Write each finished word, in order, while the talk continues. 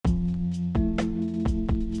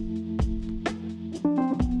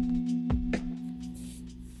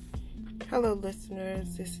Hello,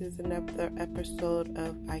 listeners. This is another episode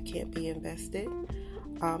of I Can't Be Invested.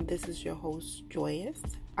 This is your host, Joyous.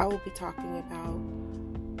 I will be talking about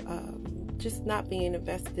just not being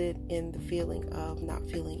invested in the feeling of not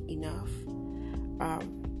feeling enough.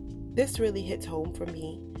 This really hits home for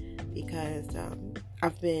me because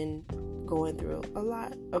I've been going through a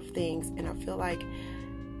lot of things, and I feel like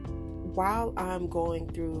while I'm going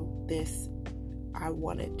through this, I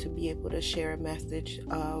wanted to be able to share a message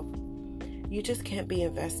of you just can't be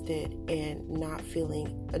invested in not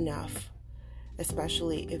feeling enough,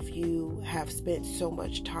 especially if you have spent so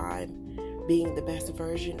much time being the best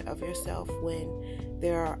version of yourself when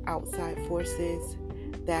there are outside forces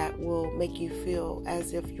that will make you feel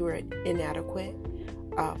as if you're inadequate.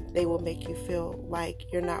 They will make you feel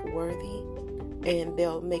like you're not worthy, and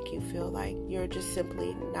they'll make you feel like you're just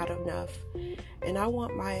simply not enough. And I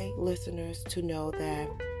want my listeners to know that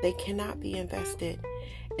they cannot be invested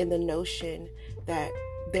in the notion that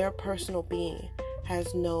their personal being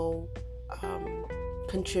has no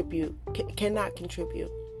cannot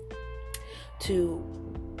contribute to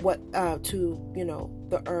what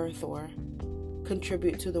the earth or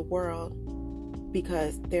contribute to the world,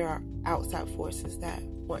 because there are outside forces that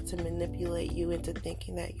want to manipulate you into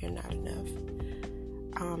thinking that you're not enough.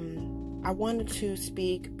 I wanted to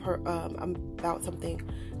speak about something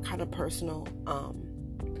kind of personal,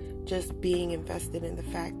 just being invested in the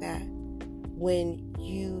fact that when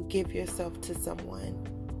you give yourself to someone,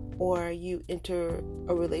 or you enter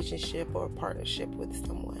a relationship or a partnership with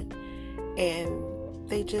someone, and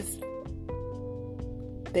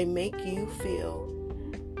they make you feel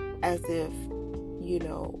as if,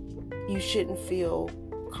 you shouldn't feel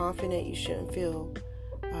confident, you shouldn't feel,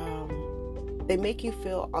 they make you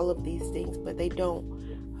feel all of these things, but they don't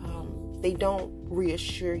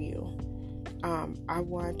reassure you. I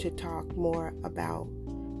want to talk more about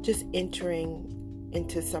just entering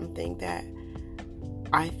into something that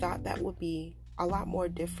I thought that would be a lot more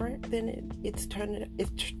different than it's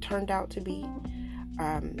turned out to be.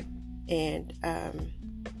 I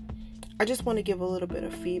just want to give a little bit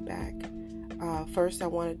of feedback. First, I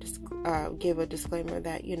want to give a disclaimer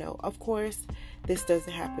that, of course, this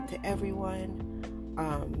doesn't happen to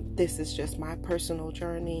everyone. This is just my personal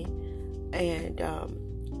journey. And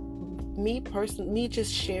me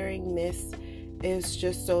just sharing this is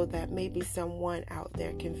just so that maybe someone out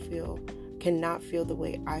there cannot feel the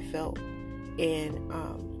way I felt. And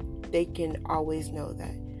they can always know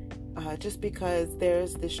that just because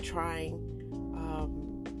there's this trying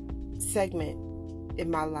segment in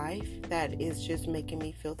my life that is just making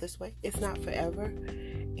me feel this way, it's not forever,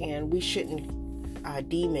 and we shouldn't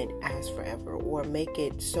deem it as forever or make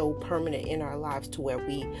it so permanent in our lives to where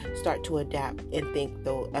we start to adapt and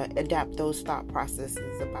adapt those thought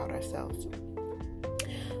processes about ourselves.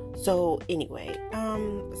 So anyway,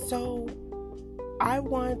 so I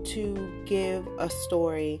want to give a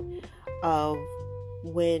story of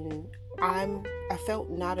when I felt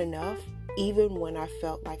not enough, even when I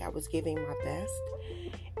felt like I was giving my best.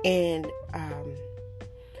 And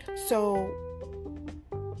so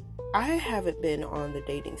I haven't been on the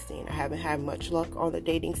dating scene. I haven't had much luck on the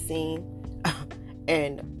dating scene.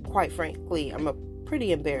 And quite frankly, I'm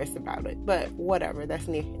pretty embarrassed about it. But whatever, that's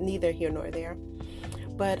neither here nor there.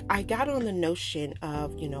 But I got on the notion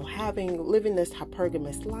of, living this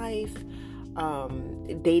hypergamous life,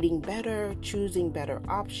 dating better, choosing better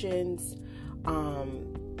options,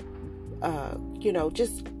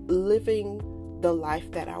 just living the life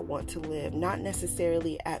that I want to live, not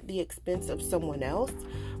necessarily at the expense of someone else,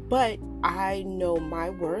 but I know my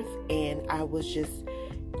worth, and I was just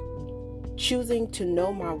choosing to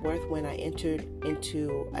know my worth when I entered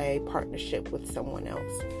into a partnership with someone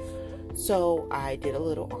else. So I did a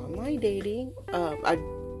little online dating,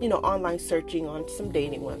 online searching on some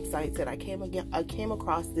dating websites, and I came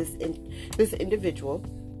across this individual.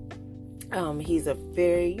 He's a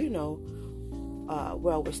very,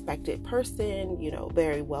 well-respected person,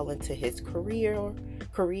 very well into his career,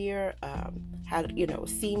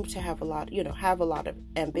 seemed to have a lot of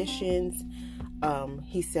ambitions.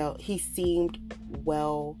 He seemed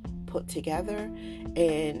well put together,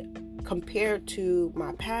 and compared to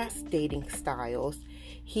my past dating styles,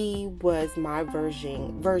 he was my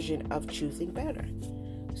version of choosing better.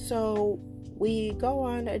 So we go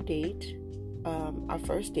on a date, our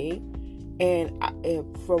first date, and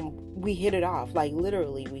we hit it off, like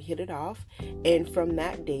literally we hit it off. And from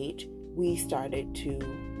that date, we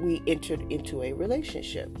entered into a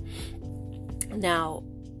relationship. Now,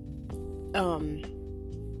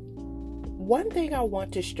 one thing I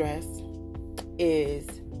want to stress is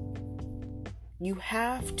you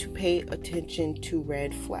have to pay attention to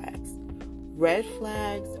red flags. red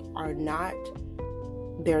flags are not,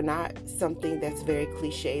 they're not something that's very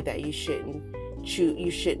cliche that you shouldn't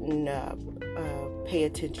pay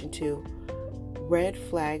attention to. Red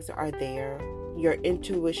flags are there. Your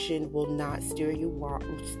intuition will not steer you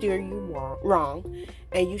wrong,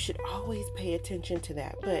 and you should always pay attention to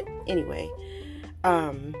that. But anyway,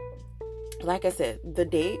 like I said,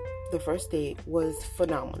 the first date was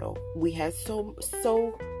phenomenal. We had so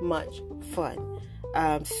much fun.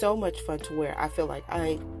 So much fun to where I feel like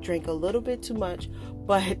I drank a little bit too much,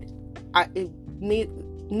 but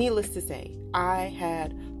needless to say, I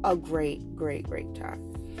had a great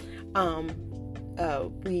time.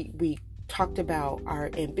 We talked about our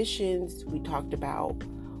ambitions. We talked about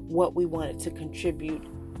what we wanted to contribute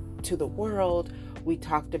to the world. We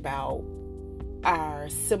talked about our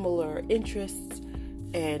similar interests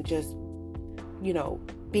and just,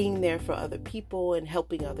 being there for other people and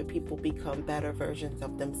helping other people become better versions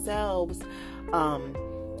of themselves.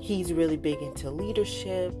 He's really big into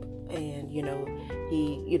leadership, and,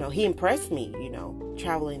 he impressed me,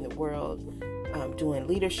 traveling the world, doing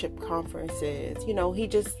leadership conferences. He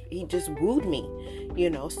just wooed me,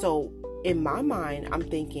 so in my mind, I'm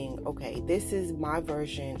thinking, okay, this is my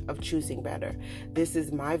version of choosing better. This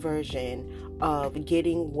is my version of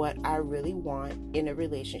getting what I really want in a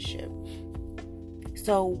relationship.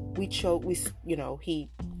 So he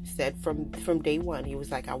said from day one, he was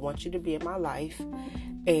like, I want you to be in my life.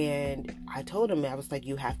 And I told him, I was like,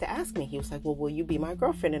 you have to ask me. He was like, well, will you be my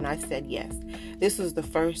girlfriend? And I said, yes. This was the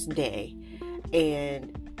first day.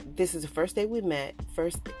 And this is the first day we met,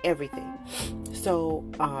 first everything. So,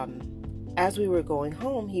 as we were going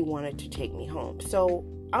home, he wanted to take me home. So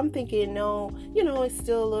I'm thinking, no, it's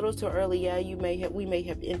still a little too early. Yeah, we may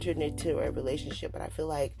have entered into a relationship, but I feel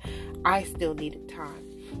like I still needed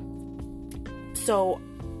time. So,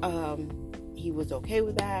 he was okay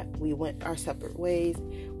with that. We went our separate ways.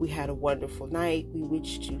 We had a wonderful night. We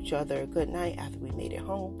wished each other a good night after we made it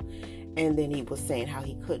home. And then he was saying how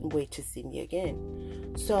he couldn't wait to see me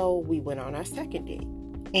again. So we went on our second date.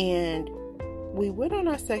 And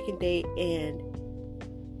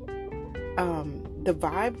the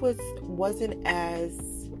vibe wasn't as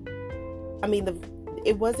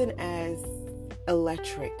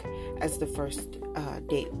electric as the first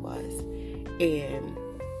date was.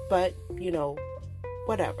 But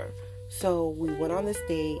whatever. So we went on this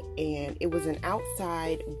date, and it was an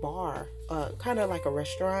outside bar, kind of like a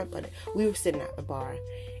restaurant, but we were sitting at the bar,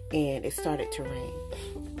 and it started to rain.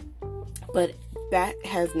 But that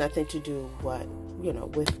has nothing to do with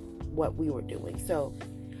what we were doing. So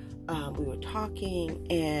we were talking,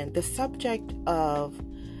 and the subject of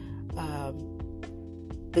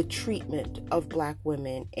the treatment of Black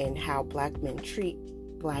women and how Black men treat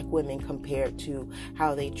Black women compared to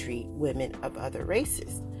how they treat women of other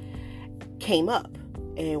races came up,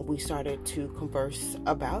 and we started to converse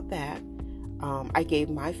about that. I gave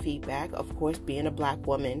my feedback, of course, being a Black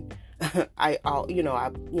woman. I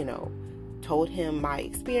told him my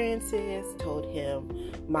experiences, told him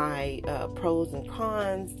my pros and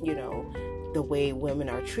cons, the way women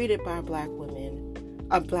are treated by Black men,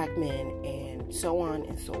 and so on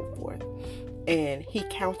and so forth. And he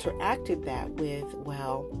counteracted that with,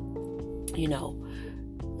 well,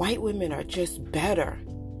 white women are just better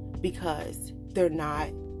because they're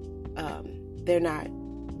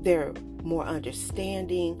more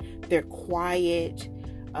understanding, they're quiet,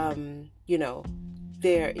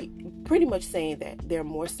 they're pretty much saying that they're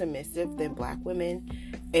more submissive than Black women,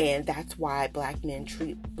 and that's why Black men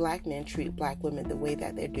treat Black women the way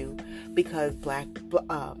that they do, because Black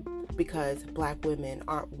women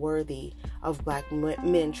aren't worthy of Black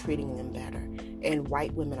men treating them better, and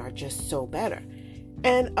white women are just so better.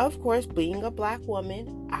 And of course, being a Black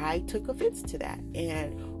woman, I took offense to that.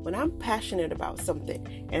 And when I'm passionate about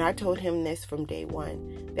something, and I told him this from day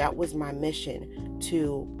one, that was my mission,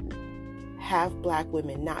 to have Black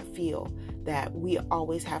women not feel that we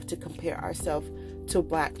always have to compare ourselves to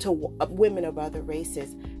women of other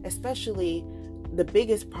races. Especially, the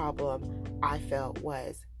biggest problem I felt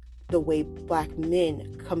was the way Black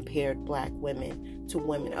men compared Black women to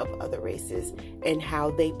women of other races, and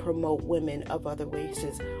how they promote women of other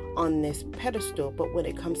races on this pedestal. But when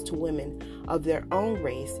it comes to women of their own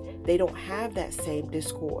race, they don't have that same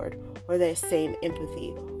discord, or that same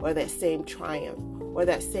empathy, or that same triumph, or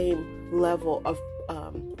that same level of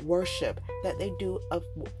worship that they do of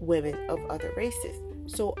women of other races.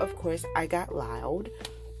 So of course I got loud.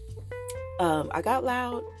 I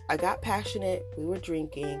got passionate. We were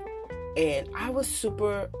drinking, and I was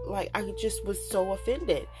I just was so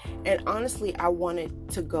offended. And honestly, I wanted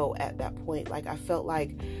to go at that point. I felt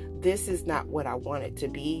like this is not what I wanted to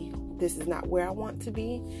be. this is not where I want to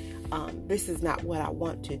be. This is not what I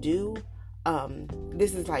want to do.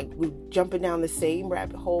 This is like we jumping down the same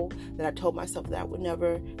rabbit hole that I told myself that I would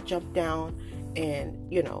never jump down. And,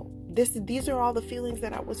 these are all the feelings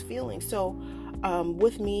that I was feeling. So,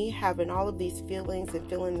 with me having all of these feelings and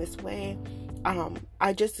feeling this way,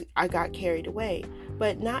 I got carried away,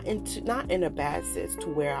 but not in a bad sense to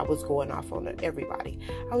where I was going off on everybody.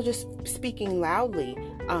 I was just speaking loudly,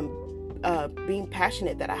 being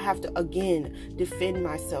passionate that I have to again defend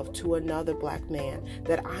myself to another black man,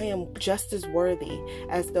 that I am just as worthy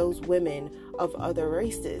as those women of other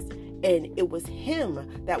races. And it was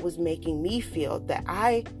him that was making me feel that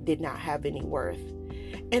I did not have any worth.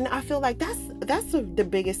 And I feel like that's the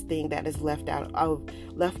biggest thing that is left out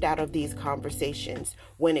of these conversations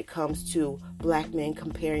when it comes to black men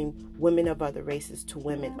comparing women of other races to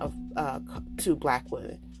women to black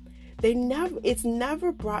women. It's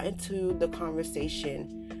never brought into the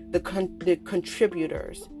conversation the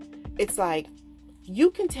contributors. It's like, you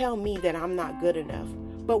can tell me that I'm not good enough,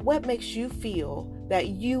 but what makes you feel that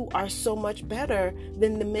you are so much better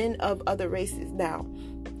than the men of other races? Now,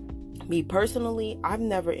 me personally, I've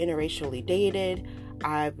never interracially dated.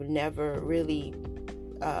 I've never really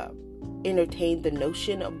entertained the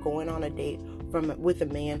notion of going on a date with a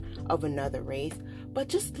man of another race. But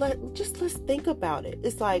just let's think about it.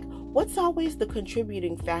 It's like, what's always the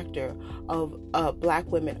contributing factor of black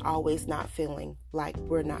women always not feeling like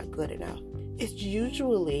we're not good enough? It's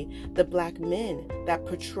usually the black men that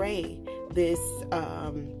portray this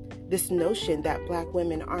notion that black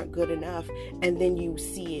women aren't good enough, and then you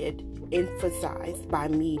see it emphasized by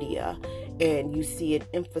media, and you see it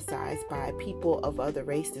emphasized by people of other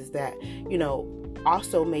races that,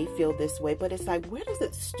 also may feel this way. But it's like, where does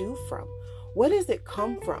it stew from? What does it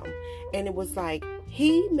come from? And it was like,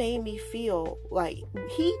 he made me feel like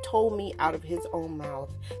he told me out of his own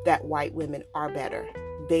mouth that white women are better.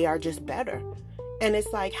 They are just better. And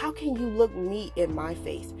it's like, how can you look me in my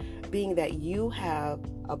face, being that you have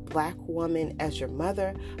a black woman as your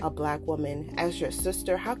mother, a black woman as your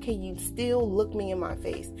sister? How can you still look me in my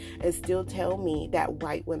face and still tell me that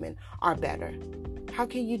white women are better? How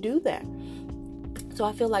can you do that? So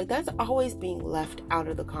I feel like that's always being left out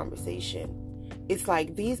of the conversation. It's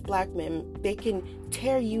like, these black men, they can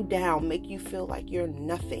tear you down, make you feel like you're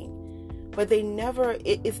nothing, but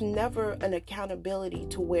it's never an accountability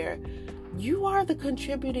to where you are the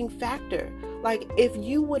contributing factor. Like, if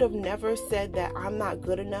you would have never said that I'm not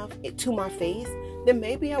good enough to my face, then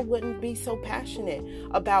maybe I wouldn't be so passionate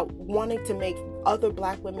about wanting to make other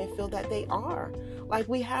black women feel that they are. Like,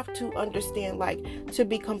 we have to understand, like, to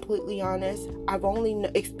be completely honest, I've only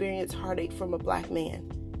experienced heartache from a black man.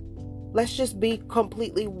 Let's just be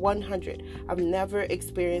completely 100. I've never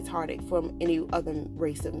experienced heartache from any other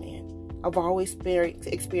race of man. I've always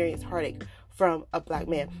experienced heartache from a black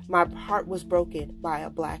man. My heart was broken by a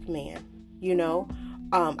black man.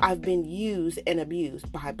 I've been used and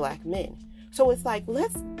abused by black men. So it's like,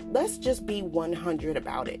 let's just be 100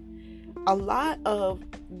 about it. A lot of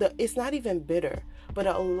it's not even bitter, but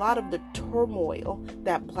a lot of the turmoil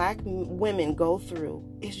that black women go through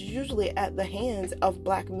is usually at the hands of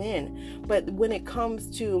black men. But when it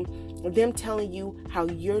comes to them telling you how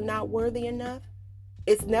you're not worthy enough,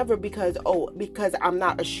 it's never because I'm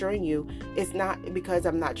not assuring you. It's not because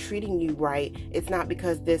I'm not treating you right. It's not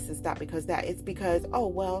because this. It's not because that. It's because,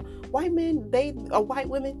 white women,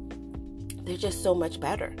 they're just so much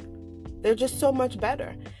better. They're just so much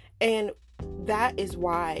better. And that is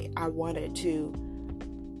why I wanted to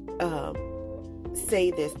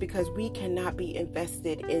say this, because we cannot be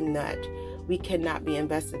invested in that. We cannot be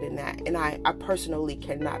invested in that. And I personally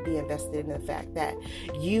cannot be invested in the fact that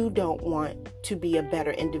you don't want to be a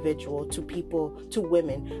better individual to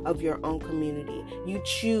women of your own community. You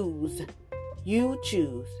choose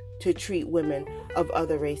to treat women of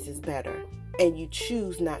other races better. And you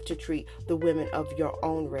choose not to treat the women of your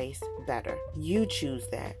own race better. You choose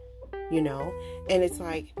that, and it's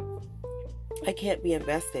like, I can't be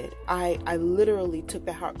invested. I literally took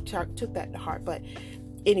that to heart. But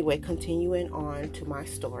anyway, continuing on to my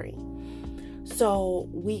story. So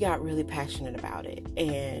we got really passionate about it.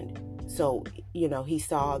 And so, he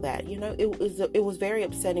saw that, it was very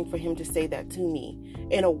upsetting for him to say that to me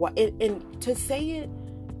and to say it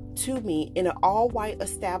to me in an all-white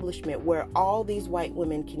establishment where all these white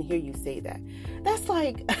women can hear you say that. That's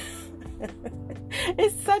like,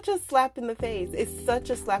 it's such a slap in the face. It's such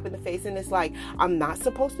a slap in the face. And it's like, I'm not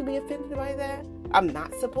supposed to be offended by that. I'm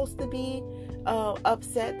not supposed to be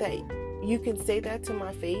upset that you can say that to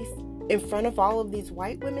my face in front of all of these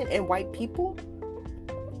white women and white people.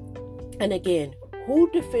 And again,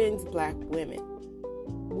 who defends black women?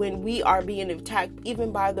 when we are being attacked,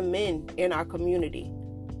 even by the men in our community?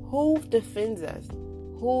 Who defends us?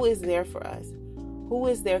 Who is there for us? Who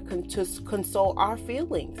is there to console our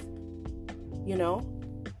feelings? You know?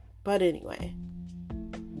 But anyway,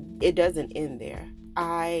 it doesn't end there.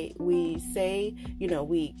 We say,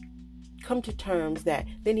 we come to terms that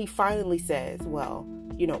then he finally says, well,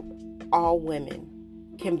 all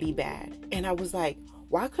women can be bad. And I was like,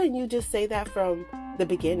 why couldn't you just say that from the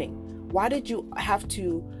beginning? Why did you have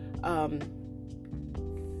to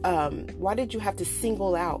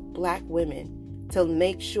single out black women to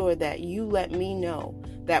make sure that you let me know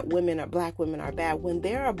that black women are bad, when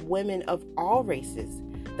there are women of all races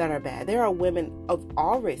that are bad? There are women of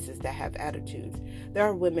all races that have attitudes. There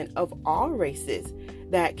are women of all races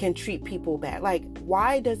that can treat people bad. Like,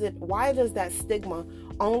 why does that stigma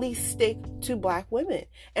only stick to black women?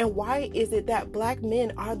 And why is it that black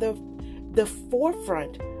men are the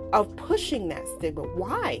forefront of pushing that stigma?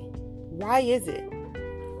 Why is it?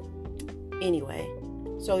 Anyway,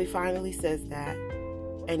 so he finally says that,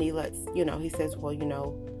 and he says, well,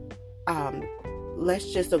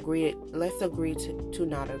 let's agree to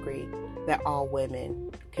not agree that all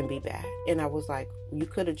women can be bad. And I was like, you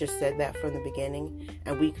could have just said that from the beginning,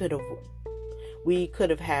 and we could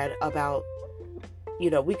have had about,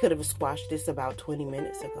 we could have squashed this about 20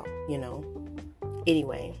 minutes ago,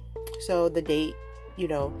 Anyway, so the date,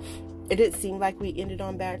 it didn't seem like we ended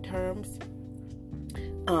on bad terms.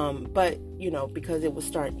 But, because it was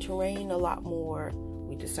starting to rain a lot more,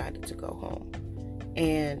 we decided to go home.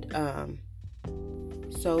 And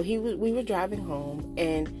so we were driving home,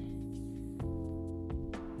 and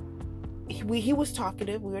he was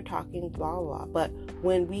talkative. We were talking, blah, blah, blah. But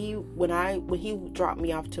when he dropped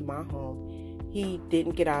me off to my home, he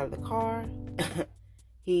didn't get out of the car.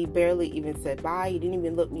 He barely even said bye. He didn't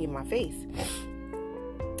even look me in my face.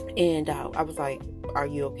 And I was like, are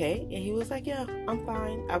you okay? And he was like, yeah, I'm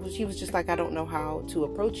fine. He was just like, I don't know how to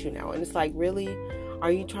approach you now. And it's like, really?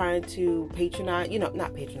 Are you trying to patronize,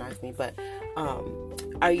 not patronize me, but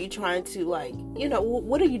are you trying to, like,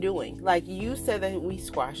 what are you doing? Like, you said that we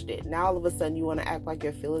squashed it. Now all of a sudden you want to act like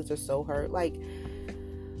your feelings are so hurt. Like,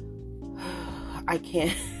 I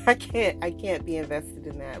can't be invested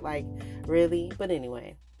in that. Like, really? But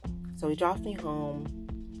anyway, so he drops me home.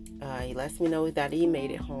 He lets me know that he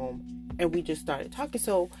made it home, and we just started talking.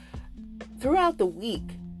 So throughout the week,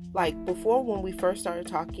 like before, when we first started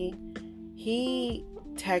talking, he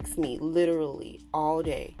texts me literally all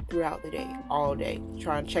day, throughout the day, all day,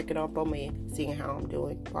 trying to check it up on me, seeing how I'm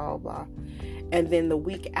doing, blah, blah, blah. And then the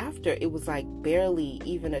week after, it was like barely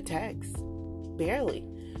even a text. Barely.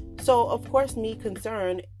 So, of course, me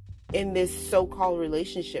concerned in this so-called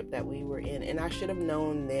relationship that we were in. And I should have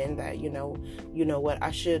known then that,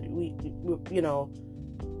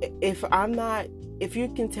 if you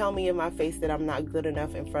can tell me in my face that I'm not good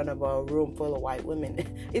enough in front of a room full of white women,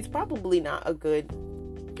 it's probably not good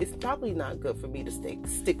for me to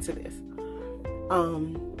stick to this.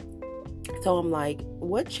 So I'm like,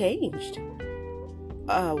 what changed?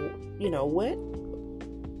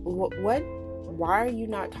 What? Why are you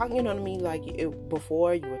not talking? You know what I mean? Like,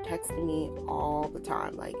 before, you were texting me all the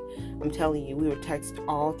time. Like, I'm telling you, we were texting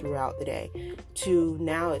all throughout the day. To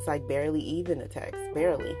now, it's like barely even a text.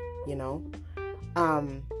 Barely,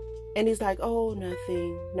 And he's like, oh,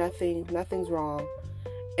 nothing's wrong.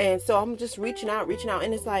 And so I'm just reaching out.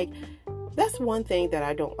 And it's like, that's one thing that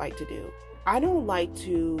I don't like to do. I don't like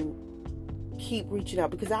to keep reaching out,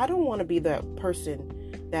 because I don't want to be the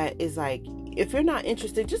person that is like, if you're not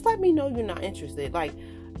interested, just let me know you're not interested. Like,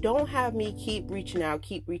 don't have me keep reaching out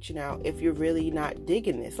if you're really not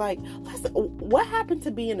digging this. Like, what happened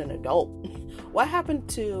to being an adult? What happened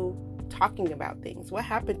to talking about things? What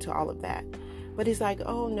happened to all of that? But he's like,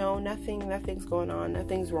 oh no, nothing's going on,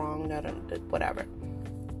 nothing's wrong, whatever.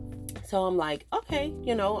 So I'm like, okay,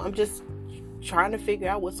 I'm just trying to figure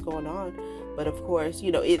out what's going on. But of course,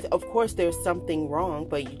 of course there's something wrong,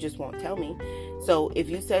 but you just won't tell me. So if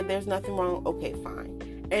you said there's nothing wrong, okay,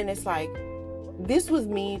 fine. And it's like, this was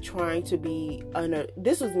me trying to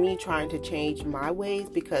change my ways,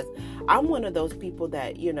 because I'm one of those people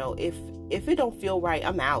that, if it don't feel right,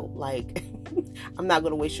 I'm out. Like, I'm not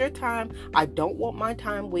going to waste your time. I don't want my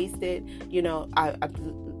time wasted.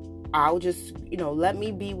 I'll just, let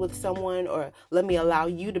me be with someone, or let me allow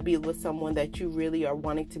you to be with someone that you really are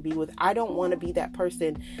wanting to be with. I don't want to be that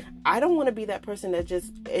person. I don't want to be that person that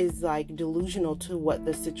just is like delusional to what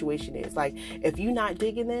the situation is. Like, if you're not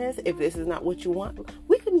digging this, if this is not what you want,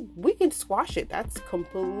 we can squash it. That's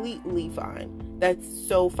completely fine. That's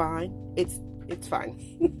so fine. It's fine.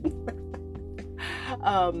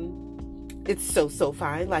 it's so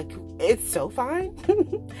fine. Like, it's so fine.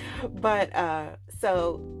 But,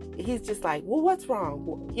 so he's just like, well, what's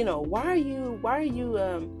wrong? You know, why are you,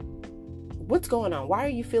 what's going on? Why are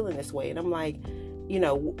you feeling this way? And I'm like, you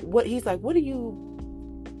know, he's like, what are you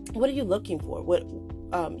looking for? What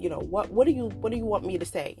do you want me to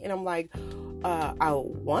say? And I'm like, I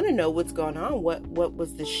want to know what's going on. What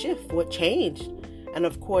was the shift? What changed? And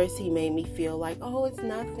of course, he made me feel like, oh, it's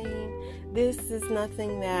nothing. This is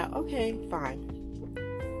nothing that, okay, fine.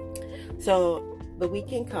 So the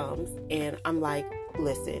weekend comes and I'm like,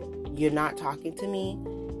 listen, you're not talking to me.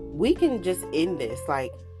 We can just end this.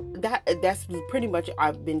 Like, that's pretty much,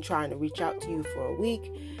 I've been trying to reach out to you for a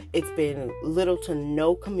week. It's been little to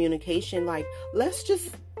no communication. Like, let's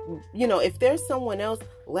just, you know, if there's someone else,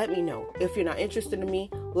 let me know. If you're not interested in me,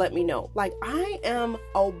 let me know. Like, I'm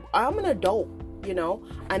an adult, you know,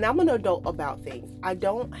 and I'm an adult about things. You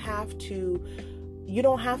don't have to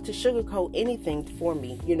sugarcoat anything for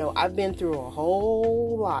me. You know, I've been through a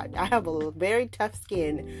whole lot. I have a very tough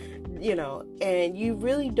skin, you know, and you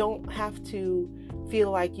really don't have to feel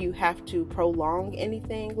like you have to prolong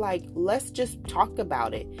anything. Like, let's just talk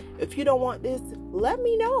about it. If you don't want this, let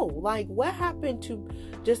me know. Like, what happened to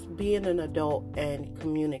just being an adult and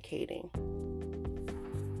communicating?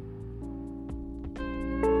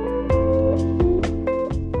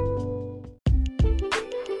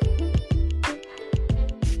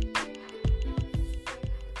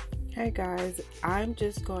 Hey guys, I'm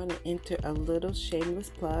just going to enter a little shameless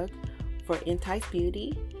plug for Entice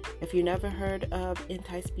Beauty. If you never heard of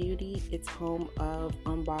Entice Beauty, it's home of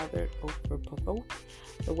Unbothered Overprovoked.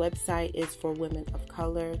 The website is for women of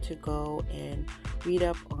color to go and read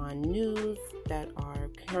up on news that are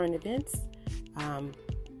current events,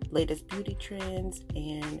 latest beauty trends,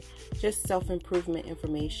 and just self-improvement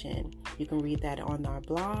information. You can read that on our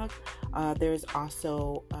blog. There's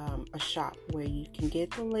also a shop where you can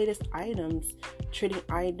get the latest items, trending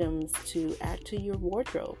items to add to your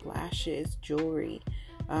wardrobe, lashes, jewelry,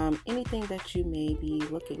 anything that you may be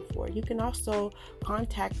looking for. You can also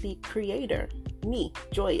contact the creator, me,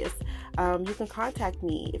 Joyous. You can contact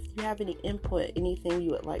me if you have any input, anything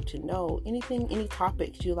you would like to know, any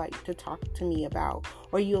topics you like to talk to me about,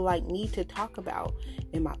 or you like me to talk about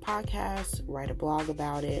in my podcast, write a blog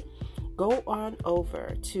about it. Go on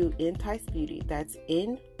over to Entice Beauty. That's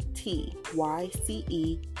NTYCE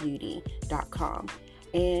Beauty.com,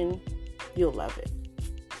 and you'll love it.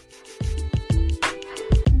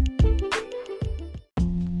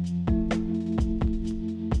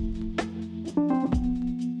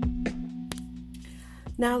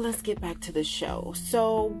 Now let's get back to the show.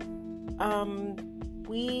 So,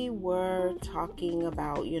 we were talking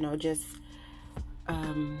about,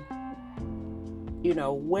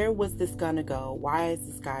 where was this gonna go? Why is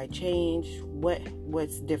this guy changed?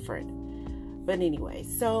 What's different? But anyway,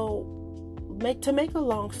 so to make a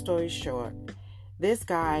long story short, this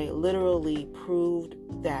guy literally proved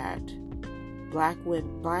that black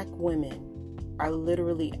women are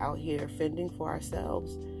literally out here fending for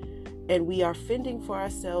ourselves. And we are fending for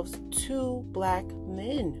ourselves to black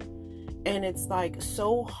men. And it's like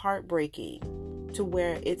so heartbreaking to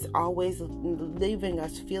where it's always leaving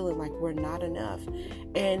us feeling like we're not enough.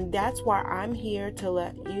 And that's why I'm here to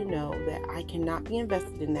let you know that I cannot be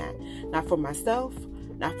invested in that. Not for myself,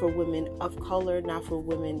 not for women of color, not for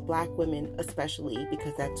black women especially,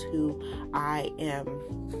 because that's who I am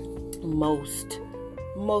most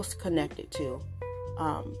connected to.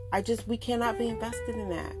 We cannot be invested in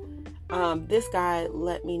that. This guy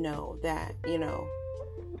let me know that,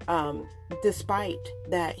 despite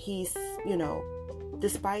that he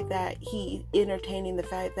entertaining the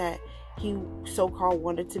fact that he so-called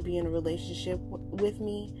wanted to be in a relationship with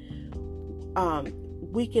me, I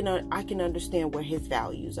can understand where his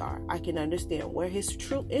values are. I can understand where his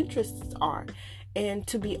true interests are. And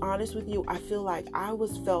to be honest with you, I feel like I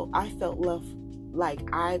felt left,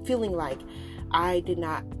 feeling like I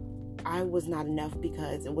was not enough,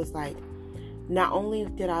 because it was like, not only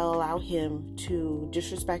did I allow him to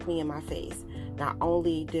disrespect me in my face, not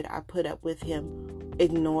only did I put up with him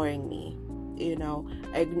ignoring me,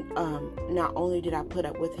 not only did I put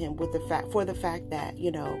up with him with the fact that,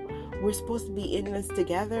 we're supposed to be in this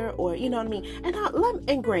together, or, you know what I mean?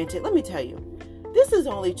 And granted, let me tell you, this is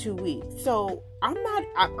only 2 weeks. So I'm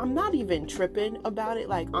not even tripping about it.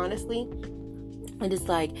 Like, honestly, and it's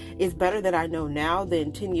like, it's better that I know now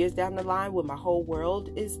than 10 years down the line when my whole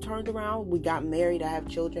world is turned around. We got married. I have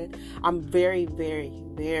children. I'm very, very,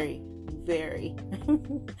 very, very,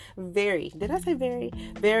 very, did I say very,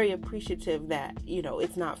 very appreciative that,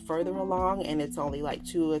 it's not further along and it's only like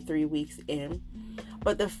 2 or 3 weeks in.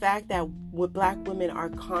 But the fact that Black women are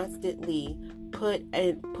constantly put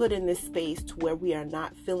in this space to where we are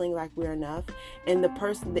not feeling like we're enough, and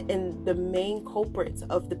the main culprits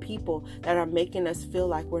of the people that are making us feel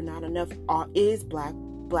like we're not enough is black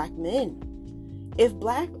men. If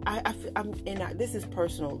this is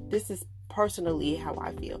personal. This is personally how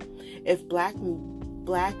I feel. If black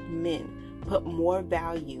men put more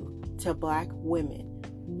value to Black women,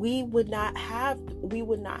 we would not have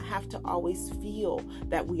to always feel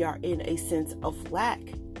that we are in a sense of lack.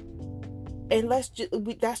 And that's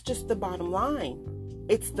just the bottom line.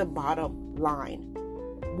 It's the bottom line.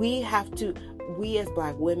 We as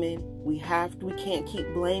Black women, we can't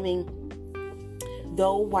keep blaming.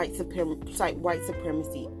 Though white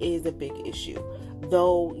supremacy is a big issue,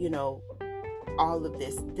 though, all of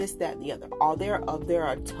this, that, and the other, there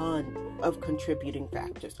are a ton of contributing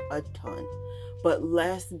factors, a ton. But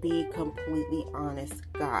let's be completely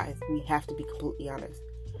honest, guys. We have to be completely honest.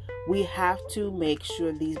 We have to make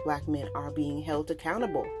sure these Black men are being held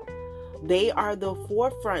accountable. They are the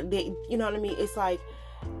forefront. You know what I mean? It's like,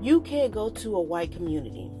 you can't go to a white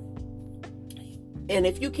community. And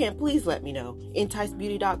if you can, please let me know.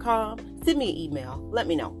 enticebeauty.com. Send me an email. Let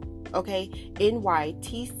me know. Okay?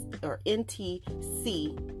 NYT or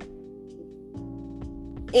NTC.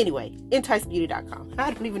 Anyway, enticebeauty.com.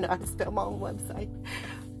 I don't even know how to spell my own website.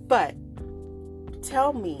 But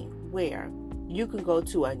tell me where you can go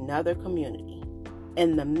to another community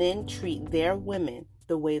and the men treat their women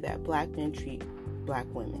the way that Black men treat Black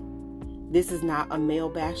women. This is not a male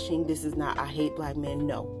bashing. This is not I hate Black men.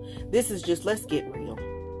 No. This is just, let's get real.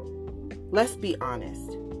 Let's be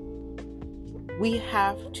honest. We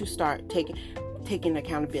have to start taking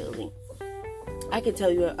accountability. I can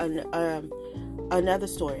tell you another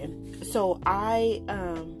story. So I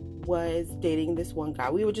was dating this one guy.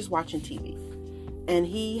 We were just watching TV. And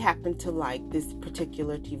he happened to like this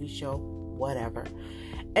particular TV show, whatever.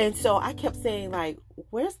 And so I kept saying, like,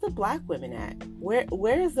 where's the Black women at?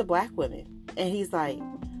 Where is the Black women? And he's like,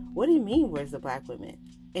 what do you mean, where's the Black women?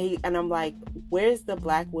 And I'm like, where's the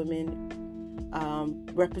Black women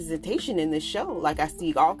representation in this show? Like, I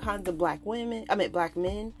see all kinds of Black men.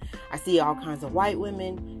 I see all kinds of white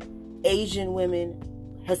women, Asian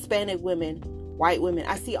women, Hispanic women, white women.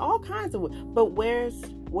 I see all kinds of women. But where's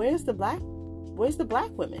the Black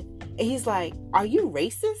women? And he's like, are you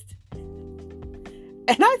racist?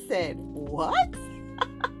 And I said, what?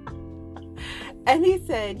 And he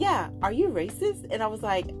said, yeah, are you racist? And I was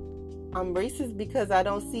like, I'm racist because I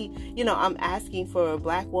don't see, I'm asking for a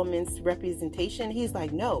Black woman's representation. He's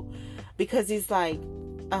like, no, because he's like,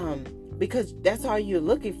 because that's all you're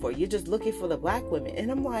looking for. You're just looking for the Black women.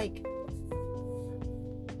 And I'm like,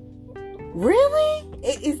 really?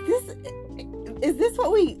 Is this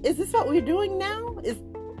what we're doing now?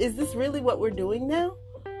 Is this really what we're doing now?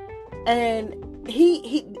 And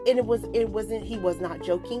he was not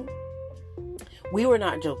joking. We were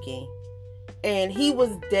not joking. And he was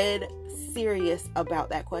dead serious about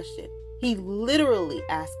that question. He literally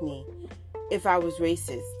asked me if I was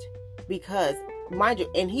racist because, mind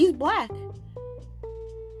you, and he's Black.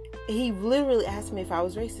 He literally asked me if I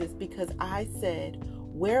was racist because I said,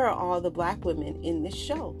 where are all the Black women in this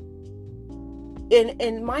show?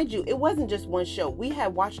 And mind you, it wasn't just one show. We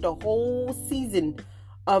had watched a whole season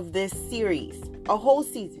of this series. A whole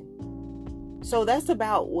season. So that's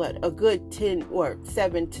about a good 10 or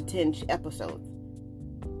 7 to 10 episodes.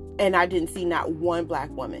 And I didn't see not one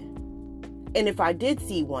Black woman. And if I did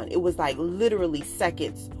see one, it was like literally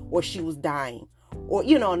seconds, or she was dying, or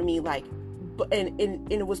you know what I mean? Like, and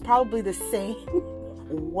it was probably the same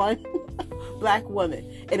one Black woman.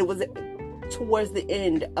 And it was towards the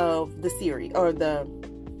end of the series or the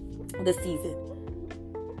season.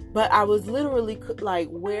 But I was literally like,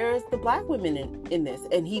 where's the Black women in this?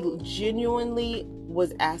 And he genuinely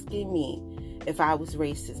was asking me if I was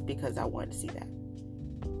racist because I wanted to see that.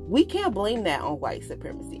 We can't blame that on white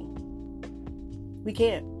supremacy. We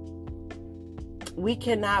can't. We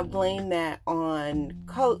cannot blame that on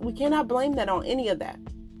color. We cannot blame that on any of that.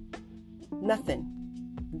 Nothing.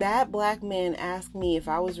 That Black man asked me if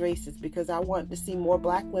I was racist because I wanted to see more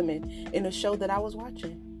Black women in a show that I was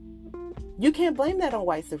watching. You can't blame that on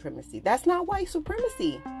white supremacy. That's not white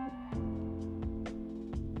supremacy.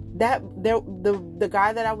 The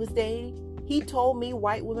guy that I was dating, he told me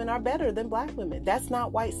white women are better than Black women. That's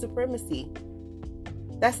not white supremacy.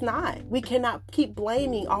 That's not. We cannot keep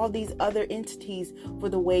blaming all these other entities for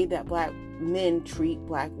the way that Black men treat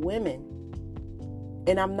Black women.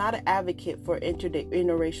 And I'm not an advocate for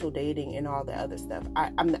interracial dating and all the other stuff.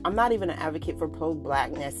 I'm not even an advocate for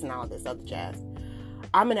pro-Blackness and all this other jazz.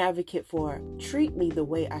 I'm an advocate for treat me the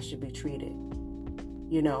way I should be treated.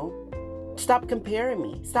 You know, stop comparing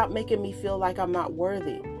me. Stop making me feel like I'm not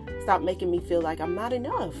worthy. Stop making me feel like I'm not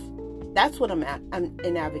enough. That's what I'm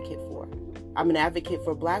an advocate for. I'm an advocate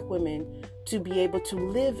for Black women to be able to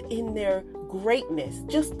live in their greatness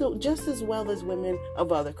just as well as women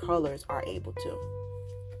of other colors are able to.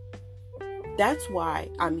 That's why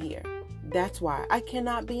I'm here. That's why I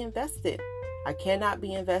cannot be invested. I cannot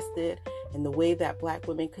be invested in the way that Black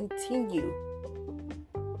women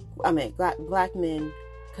Black men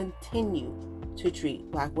continue to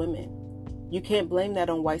treat Black women. You can't blame that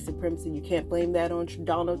on white supremacy. You can't blame that on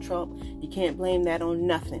Donald Trump. You can't blame that on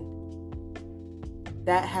nothing.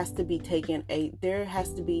 There has to be taking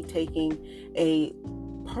a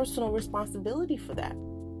personal responsibility for that.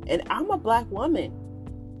 And I'm a Black woman.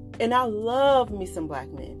 And I love me some Black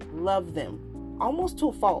men. Love them. Almost to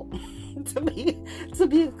a fault, to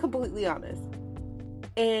be completely honest.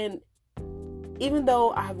 And even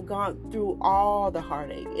though I've gone through all the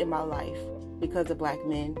heartache in my life because of Black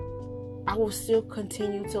men, I will still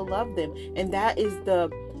continue to love them. And that is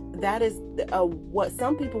what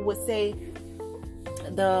some people would say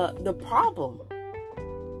the problem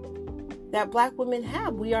that Black women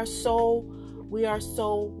have. We are so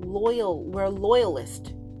loyal. We're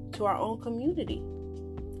loyalist to our own community,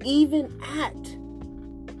 even at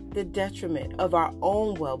the detriment of our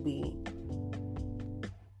own well-being.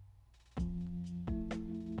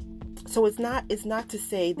 So it's not to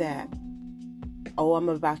say that, oh, I'm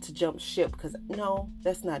about to jump ship, because no,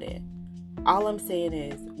 that's not it. All I'm saying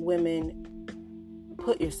is, women,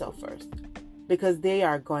 put yourself first, because they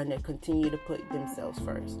are going to continue to put themselves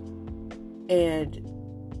first. And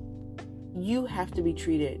you have to be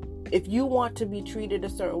treated. If you want to be treated a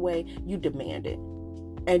certain way, you demand it.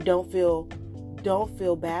 And don't feel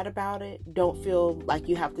bad about it. Don't feel like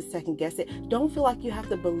you have to second guess it. Don't feel like you have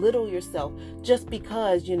to belittle yourself just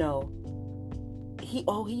because, he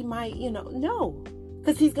might, no,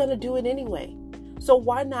 because he's going to do it anyway. So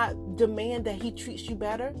why not demand that he treats you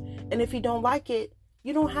better? And if you don't like it,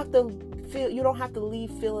 you don't have to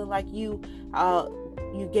leave feeling like you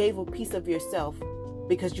gave a piece of yourself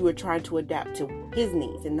because you were trying to adapt to his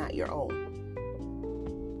needs and not your own.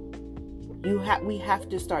 We have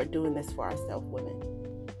to start doing this for ourselves, women.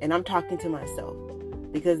 And I'm talking to myself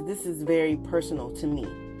because this is very personal to me.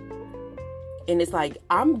 And it's like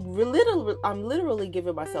I'm literally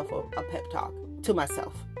giving myself a pep talk to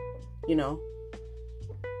myself,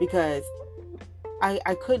 because I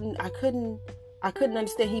couldn't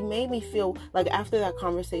understand. He made me feel like, after that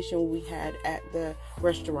conversation we had at the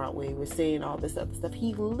restaurant where he was saying all this other stuff,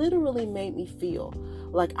 he literally made me feel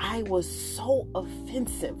like I was so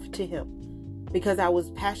offensive to him because I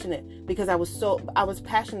was passionate, because I was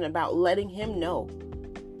passionate about letting him know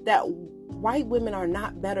that white women are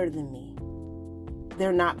not better than me.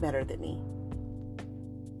 They're not better than me.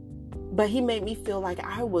 But he made me feel like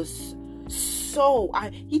I was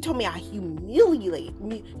he told me I humiliated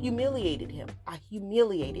him. I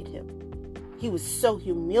humiliated him. He was so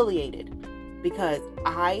humiliated because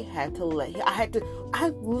I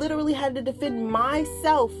literally had to defend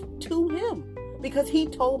myself to him because he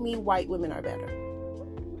told me white women are better.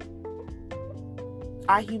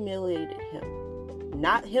 I humiliated him.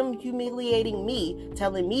 Not him humiliating me,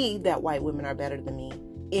 telling me that white women are better than me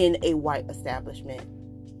in a white establishment.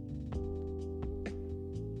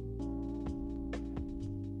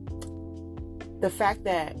 The fact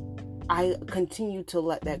that I continue to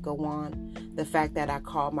let that go on, the fact that I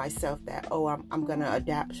call myself that, I'm going to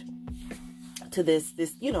adapt to this,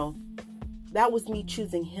 that was me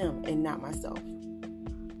choosing him and not myself.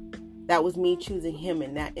 That was me choosing him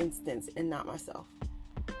in that instance and not myself.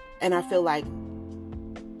 And I feel like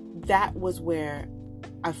that was where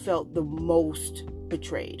I felt the most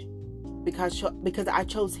betrayed because I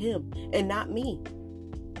chose him and not me.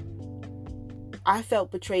 I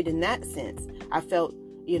felt betrayed in that sense. I felt,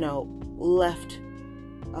 left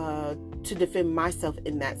to defend myself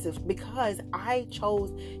in that sense because I chose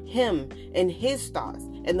him and his thoughts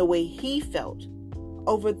and the way he felt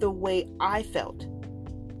over the way I felt.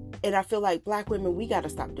 And I feel like Black women, we got to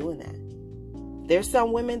stop doing that. There's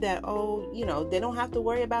some women that, they don't have to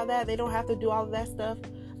worry about that. They don't have to do all of that stuff.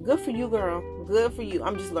 Good for you, girl. Good for you.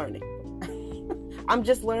 I'm just learning. I'm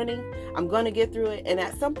just learning. I'm going to get through it. And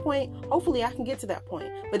at some point, hopefully I can get to that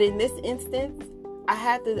point. But in this instance, I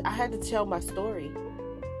had to tell my story.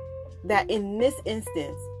 That in this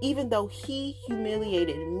instance, even though he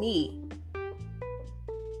humiliated me,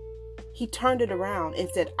 he turned it around and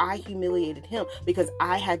said, I humiliated him because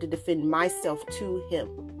I had to defend myself to him.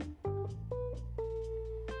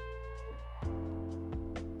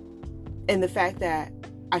 And the fact that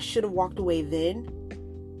I should have walked away then,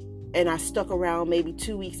 and I stuck around maybe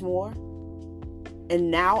 2 weeks more,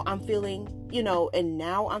 and now I'm feeling, the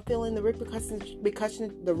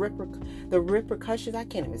repercussions. I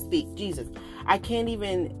can't even speak. Jesus. I can't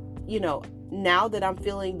even, now that I'm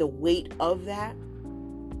feeling the weight of that,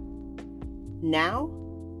 now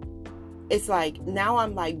it's like, now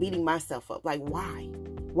I'm like beating myself up. Like, why?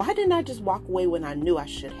 Why didn't I just walk away when I knew I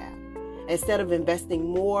should have, instead of investing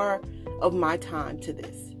more of my time to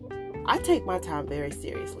this? I take my time very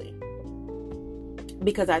seriously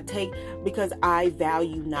because I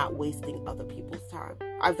value not wasting other people's time.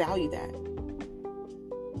 I value that.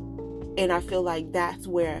 And I feel like that's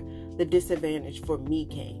where the disadvantage for me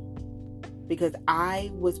came, because I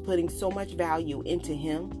was putting so much value into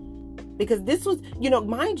him, because this was,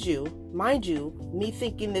 mind you, me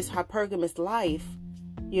thinking this hypergamous life,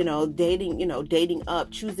 dating up,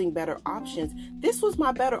 choosing better options. This was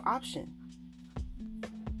my better option.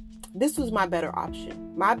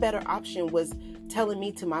 My better option was telling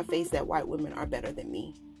me to my face that white women are better than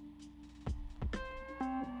me.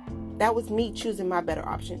 That was me choosing my better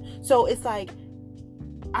option. So it's like,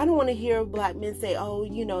 I don't want to hear black men say, oh,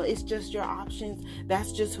 it's just your options.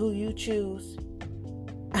 That's just who you choose.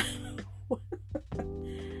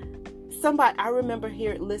 I remember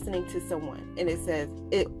listening to someone, and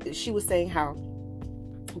she was saying how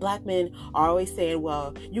black men are always saying,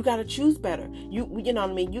 well, you got to choose better. You know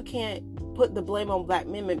what I mean? You can't put the blame on black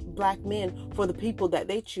men for the people that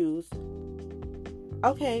they choose.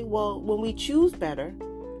 Okay, well, when we choose better,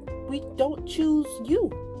 we don't choose you.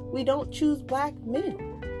 We don't choose black men.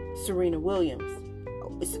 Serena Williams,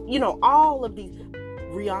 all of these,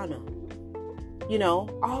 Rihanna,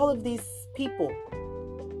 all of these people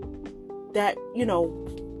that,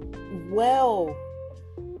 well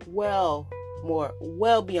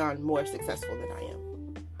beyond more successful than I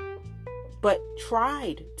am, but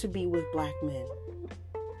tried to be with black men,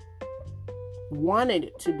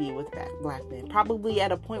 wanted to be with black men, probably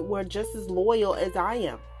at a point where just as loyal as I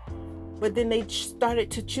am, but then they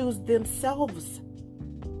started to choose themselves.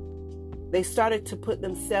 They started to put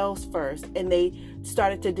themselves first, and they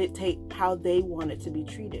started to dictate how they wanted to be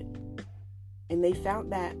treated. And they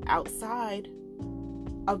found that outside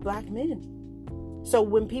of black men. So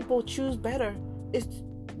when people choose better,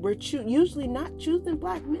 we're usually not choosing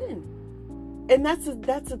black men. And that's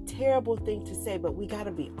a terrible thing to say, but we got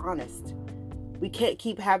to be honest. We can't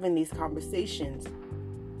keep having these conversations.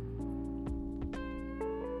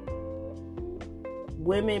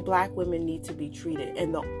 Black women need to be treated.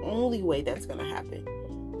 And the only way that's going to happen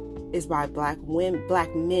is by black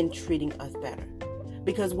men treating us better.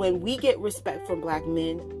 Because when we get respect from black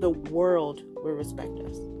men, the world will respect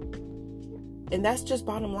us. And that's just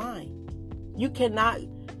bottom line. You cannot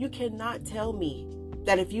tell me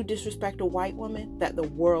that if you disrespect a white woman, that the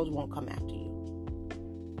world won't come after you.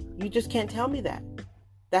 You just can't tell me that.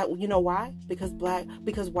 That, you know why? Because white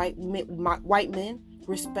men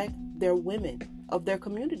respect their women of their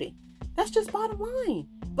community. That's just bottom line.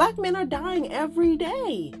 Black men are dying every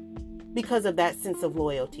day because of that sense of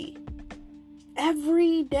loyalty.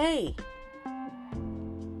 Every day.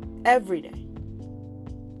 Every day.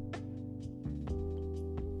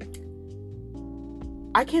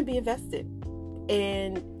 I can't be invested,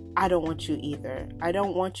 and I don't want you either. I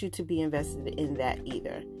don't want you to be invested in that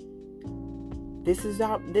either. This is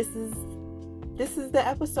the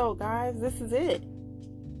episode, guys. This is it.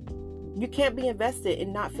 You can't be invested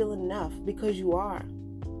in not feeling enough, because you are.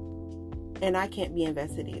 And I can't be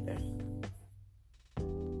invested either.